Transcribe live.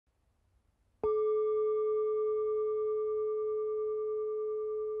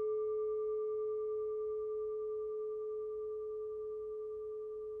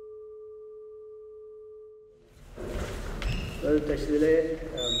Well, Tashvile,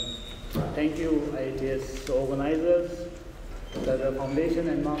 thank you, IITS organizers, the foundation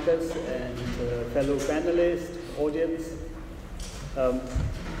and Marcus, and fellow panelists, audience. I'm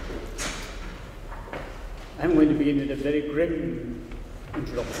going to begin with a very grim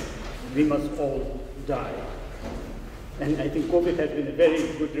introduction. We must all die. And I think COVID has been a very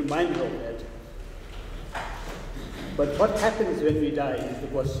good reminder of that. But what happens when we die is the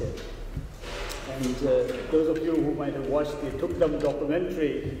question. And those of you who might have watched the Tukdam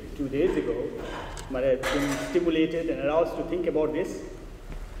documentary 2 days ago might have been stimulated and aroused to think about this.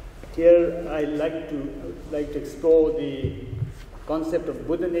 Here I'd like to explore the concept of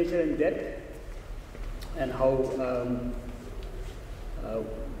Buddha nature and death, and how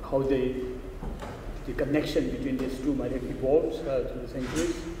the connection between these two might have evolved through the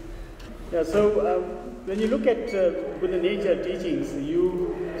centuries. Yeah, so when you look at Buddha nature teachings,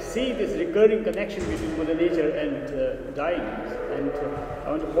 you see this recurring connection between Buddha nature and dying. And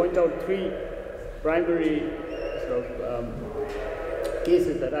I want to point out 3 primary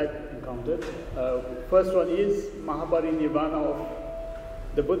cases that I've encountered. First one is Mahaparinirvana of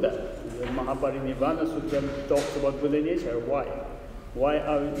the Buddha. The Mahaparinirvānasūtra talks about Buddha nature. Why? Why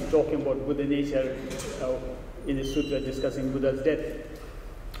are we talking about Buddha nature in the sutra discussing Buddha's death?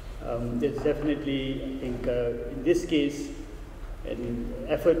 There's definitely, I think, in this case, an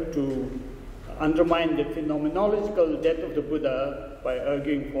effort to undermine the phenomenological death of the Buddha by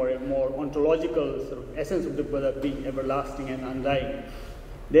arguing for a more ontological sort of essence of the Buddha being everlasting and undying.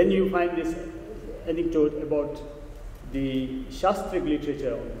 Then you find this anecdote about the Shastric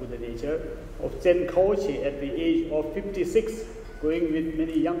literature on Buddha nature of Tsen Khawoche at the age of 56, going with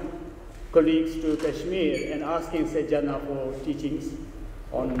many young colleagues to Kashmir and asking Sajjana for teachings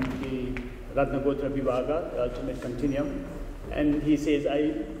on the Ratnagotra Vibhaga, the ultimate continuum. And he says,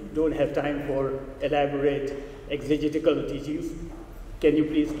 I don't have time for elaborate exegetical teachings. Can you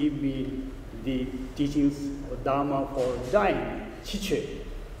please give me the teachings of dharma for dying, chiche?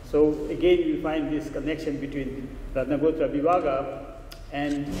 So again, you find this connection between Ratnagotra Vibhaga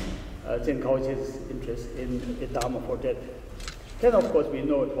and Tsen Khawoche's interest in the dharma for death. Then, of course, we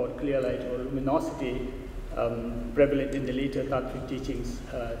know about clear light or luminosity, prevalent in the later tantric teachings,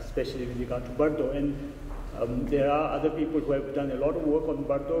 especially with regard to bardo. And there are other people who have done a lot of work on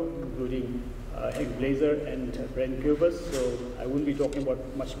bardo, including Hank Blazer and Brent Cubas. So I won't be talking about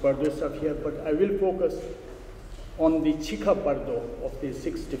much bardo stuff here, but I will focus on the chika bardo of the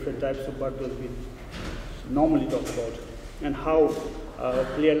 6 different types of bardos we normally talk about, and how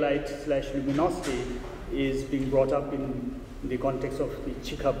clear light / luminosity is being brought up in the context of the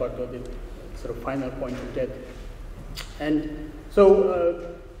chika bardo, the sort of final point of death. And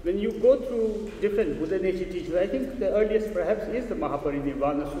so when you go through different Buddha nature teachings, I think the earliest perhaps is the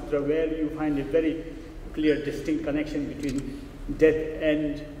Mahaparinirvānasūtra, where you find a very clear, distinct connection between death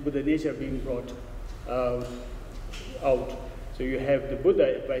and Buddha nature being brought out. So you have the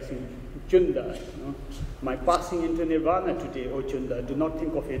Buddha advising Chunda, my passing into nirvana today, O Chunda, do not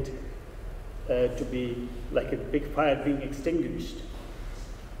think of it to be like a big fire being extinguished.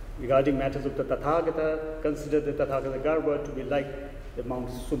 Regarding matters of the Tathagata, consider the Tathagata Garbha to be like the Mount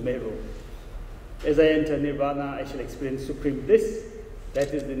Sumeru. As I enter nirvana, I shall experience supreme bliss.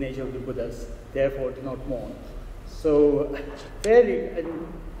 That is the nature of the Buddhas. Therefore, do not mourn. So, very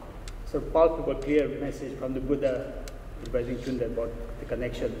sort of palpable, clear message from the Buddha advising Chunda about the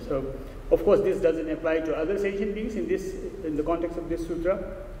connection. So, of course, this doesn't apply to other sentient beings in the context of this sutra.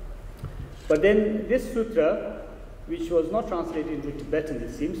 But then this sutra, which was not translated into Tibetan,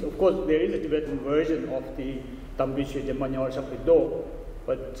 it seems. Of course, there is a Tibetan version of the Tambishe Demanyawar Shapido,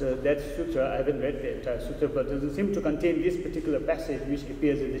 but that sutra, I haven't read the entire sutra, but doesn't seem to contain this particular passage, which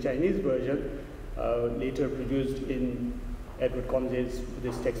appears in the Chinese version, later produced in Edward Conze's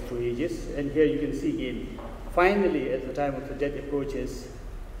Buddhist text through ages. And here you can see again, finally, as the time of the death approaches,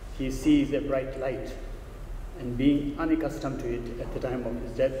 he sees a bright light. And being unaccustomed to it at the time of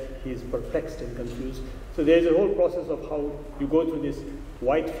his death, he is perplexed and confused. So there is a whole process of how you go through this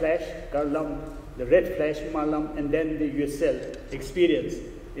white flash, garlam, the red flash, malam, and then the yusel experience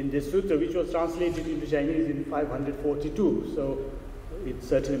in this sutra, which was translated into Chinese in 542. So it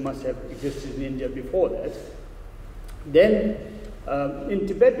certainly must have existed in India before that. Then in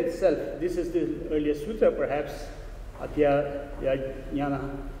Tibet itself, this is the earliest sutra perhaps,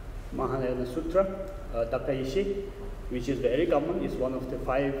 Atyayajñānasūtra, Takaishi, which is very common, is one of the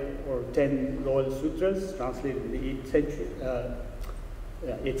 5 or 10 royal sutras translated in the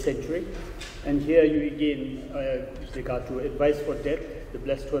 8th century. And here you again, with regard to advice for death, the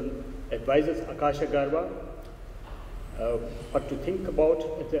Blessed One advises Akasha Garbha what to think about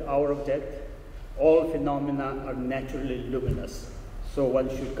at the hour of death. all phenomena are naturally luminous. So one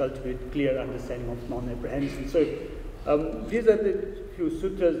should cultivate clear understanding of non-apprehension. So these are the few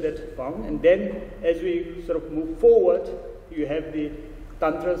sutras that are found. And then as we sort of move forward, you have the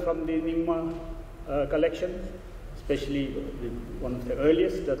tantras from the Nyingma collection, especially one of the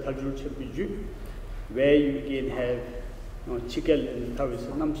earliest, the Thagul Chepiju, where you again have Chikel and Tavis,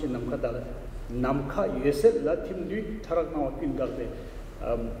 Namshi Namkadala, Namka, Yesel, Latim Du, Tarakna, Pingalde,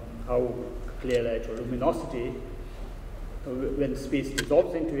 how clear light or luminosity, when space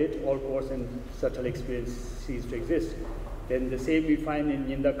dissolves into it, all coarse and subtle experience cease to exist. Then the same we find in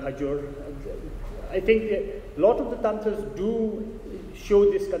Yinda Khajur. I think a lot of the tantras do show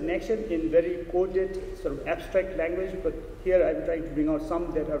this connection in very coded, sort of abstract language, but here I'm trying to bring out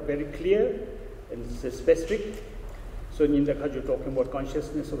some that are very clear and specific. So in Yinda Khajur, talking about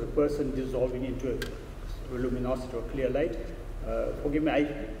consciousness of a person dissolving into a luminosity or clear light. Forgive me, I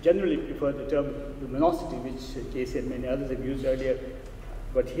generally prefer the term luminosity, which Casey and many others have used earlier.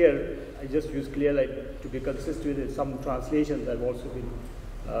 But here, I just use clear light to be consistent with some translations I've also been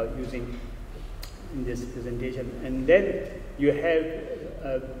using in this presentation. And then you have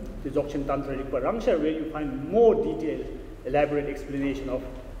the Dzogchen Tantra Rigpa Rangsha, where you find more detailed, elaborate explanation of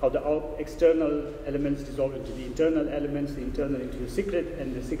how the external elements dissolve into the internal elements, the internal into the secret,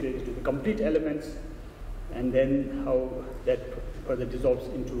 and the secret into the complete elements, and then how that further dissolves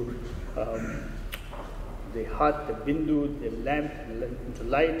into the heart, the bindu, the lamp, into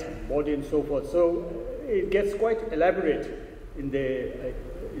light, and body, and so forth. So it gets quite elaborate in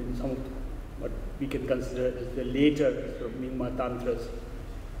some of what we can consider as the later sort of Nyingma Tantras.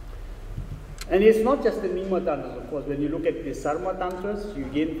 And it's not just the Nyingma Tantras, of course. When you look at the Sarma Tantras, you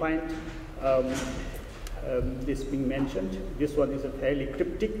again find this being mentioned. This one is a fairly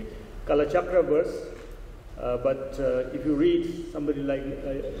cryptic Kalachakra verse. But if you read somebody like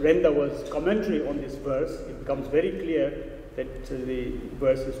Rendava's commentary on this verse, it becomes very clear that the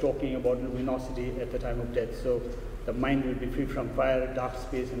verse is talking about luminosity at the time of death. So the mind will be free from fire, dark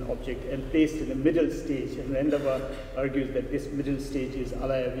space, and object, and placed in the middle stage. And Rendava argues that this middle stage is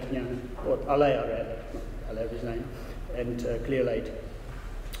Atyayajñāna, or Alaya rather, not Atyayajñāna, and clear light.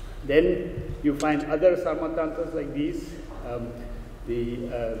 Then you find other Sarmatantras like these, the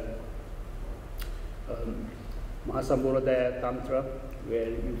Mahasambhorodaya Tantra, where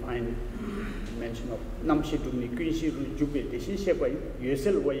you find mention of Namshi Dumni Kunshi Jube Deshin Shepai,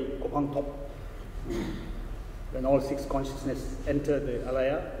 Yesel Wai Kopang Top. When all six consciousness enter the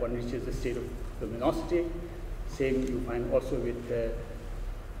alaya, one reaches the state of luminosity. Same you find also with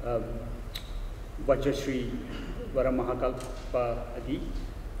Vajrashri Varamahakalpa Adi,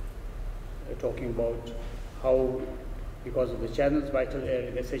 talking about how, because of the channels, vital air,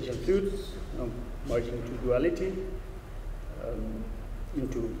 and essential fluids, merging into duality,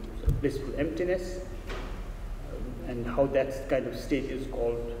 into blissful emptiness, and how that kind of state is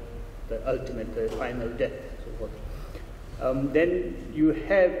called the ultimate, the final death. Then you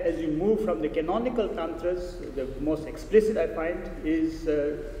have, as you move from the canonical tantras, the most explicit I find is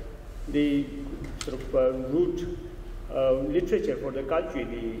the sort of root literature for the Kajri,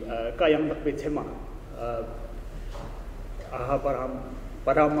 the Kayam Bakbe Tsema, Aha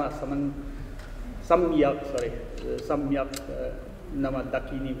Parama Samyak Nama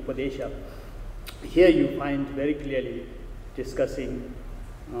Dakini Upadesha. Here you find very clearly discussing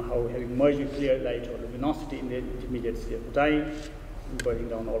how having merged with clear light or luminosity in the intermediate state of dying, burning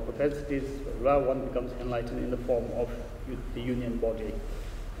down all propensities, one becomes enlightened in the form of the union body.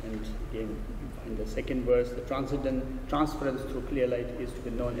 And again, you find the second verse, the transcendent transference through clear light is to be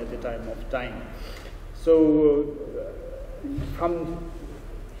known at the time of dying. So from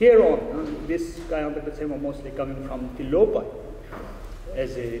here on, this Kayanta Katsema mostly coming from Tilopa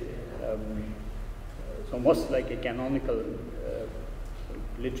as a, so almost like a canonical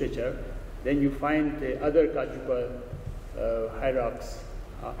literature. Then you find the other Kajupa hierarchs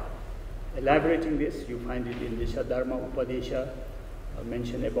elaborating this. You find it in the Dharma Upadesha,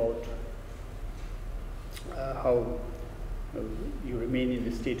 mention about how you remain in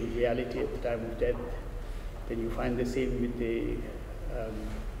the state of reality at the time of death. Then you find the same with the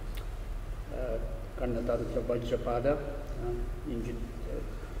Karnatantra Vajrapada in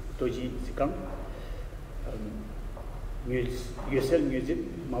Toji Sikam. Yusel music,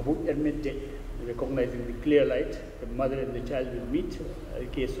 Mabuk Ermete, recognizing the clear light, the mother and the child will meet, a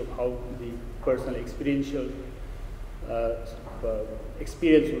case of how the personal experiential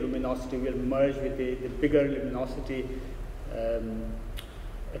experience of luminosity will merge with the bigger luminosity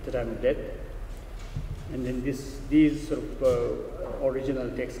at the time of death. And then these sort of original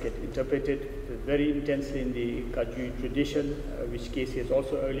texts get interpreted very intensely in the Kagyu tradition, which Casey has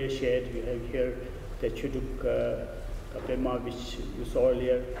also earlier shared. We have here the Chuduk Kapema, which you saw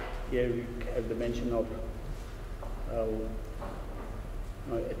earlier. Here we have the mention of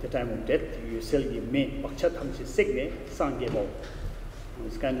at the time of death, you selgi me bakchathamsi signe sangebo.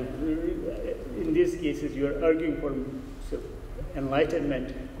 It's kind of, in these cases, you are arguing for sort of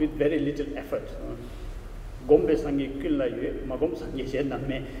enlightenment with very little effort. Gombe sangi kulla yue, magom sangi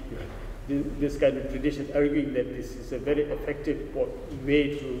me. This kind of tradition arguing that this is a very effective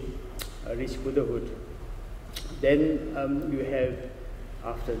way to reach Buddhahood. Then you have,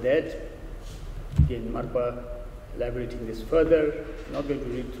 after that, again Marpa elaborating this further. Not going to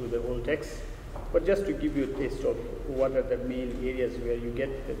read through the whole text, but just to give you a taste of what are the main areas where you get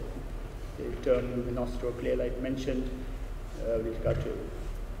the term luminosity or clear light mentioned with regard to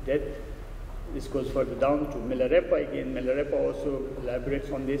death. This goes further down to Milarepa. Again, Milarepa also elaborates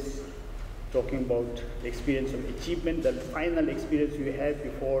on this, talking about the experience of achievement, the final experience you have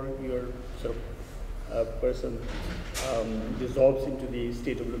before your sort of person dissolves into the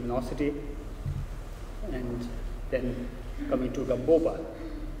state of luminosity. And then coming to Gambopa.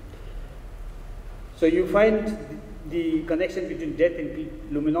 So you find the connection between death and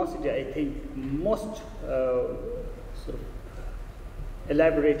luminosity, I think, most sort of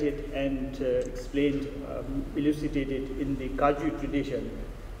elaborated and explained, elucidated in the Kagyu tradition,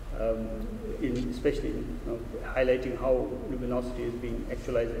 especially highlighting how luminosity is being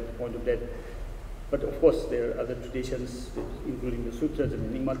actualized at the point of death. But of course, there are other traditions, including the sutras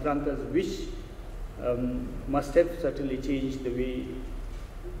and the Nyingma-trantas, which must have certainly changed the way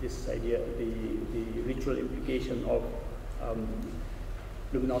this idea, the ritual implication of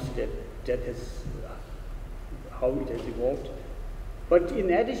luminosity at death has, how it has evolved. But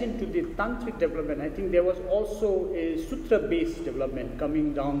in addition to the tantric development, I think there was also a sutra-based development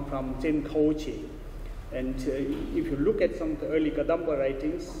coming down from Tsen Khawoche. And if you look at some of the early Kadampa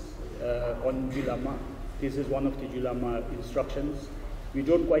writings on Julama, this is one of the Julama instructions. We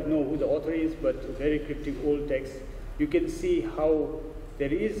don't quite know who the author is, but a very cryptic old text. You can see how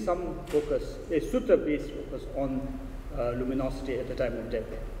there is some focus, a sutra-based focus on luminosity at the time of death.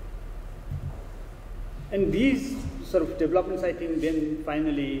 And these sort of developments, I think, then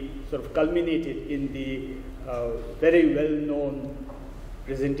finally sort of culminated in the very well-known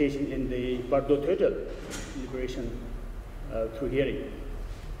presentation in the Bardo Theodal, Liberation Through Hearing.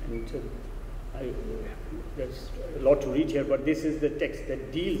 And there's a lot to read here, but this is the text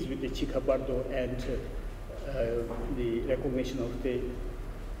that deals with the Chikha Bardo and the recognition of the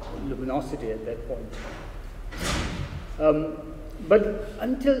luminosity at that point. But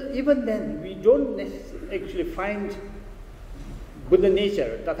until even then, we don't actually find Buddha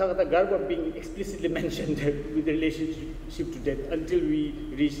nature, Tathagata Garbha, being explicitly mentioned with relationship to death until we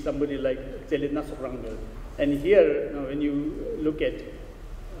reach somebody like Tselena Sokrangal. And here, when you look at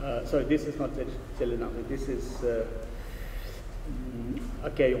sorry, this is not Tselena, this is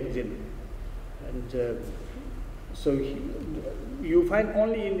Atyayajñānasūtra. And so you find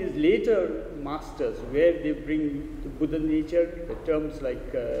only in these later masters where they bring the Buddha nature, the terms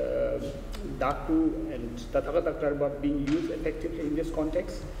like Dhatu and Tathagata Garbha being used effectively in this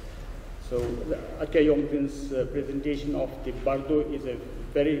context. So Atyayajñānasūtra's presentation of the Bardo is a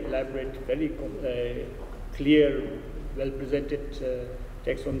very elaborate, very clear, well-presented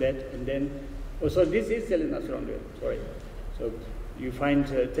text on that. And then, so this is Tselena Sokrangal, sorry. So you find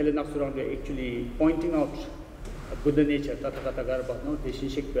Tselena Sokrangal actually pointing out Buddha nature, Tathagata Garbha, no,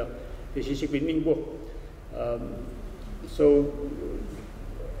 Deshinshikpa Mingbo. So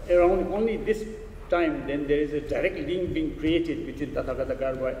around only this time, then there is a direct link being created between Tathagata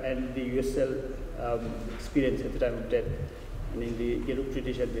Garbha and the USL experience at the time of death. And in the Gelug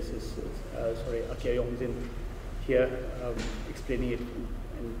tradition, this is, Atyayajñānasūtra here explaining it.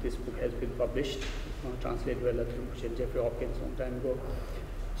 And this book has been published, translated by Rinpoche and Jeffrey Hawkins a long time ago.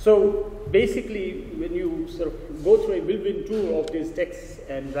 So basically, when you sort of go through a whirlwind tour of these texts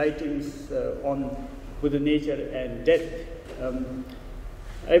and writings on Buddha nature and death,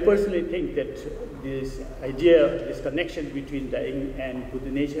 I personally think that this idea, this connection between dying and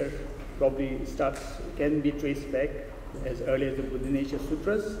Buddha nature probably can be traced back as early as the Buddha nature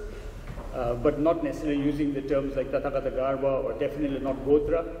sutras, but not necessarily using the terms like Tathagata Garbha, or definitely not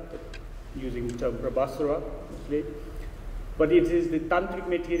Gotra, using the term Prabhasura mostly. But it is the tantric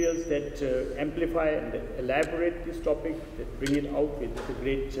materials that amplify and that elaborate this topic, that bring it out with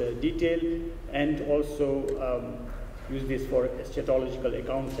great detail, and also use this for eschatological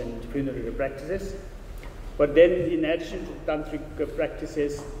accounts and funerary practices. But then, in addition to tantric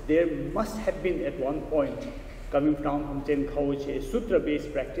practices, there must have been at one point, coming down from Tsen Khawoche, a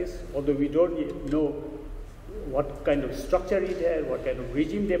sutra-based practice, although we don't know what kind of structure it had, what kind of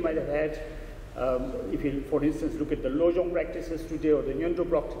regime they might have had. If you, for instance, look at the Lojong practices today or the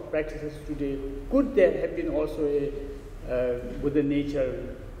Nyingdo practices today, could there have been also a Buddha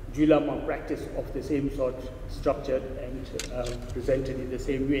nature Julama practice of the same sort, structured and presented in the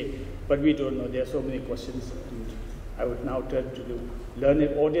same way? But we don't know. There are so many questions, and I would now turn to the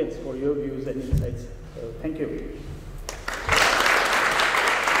learned audience for your views and insights. Thank you.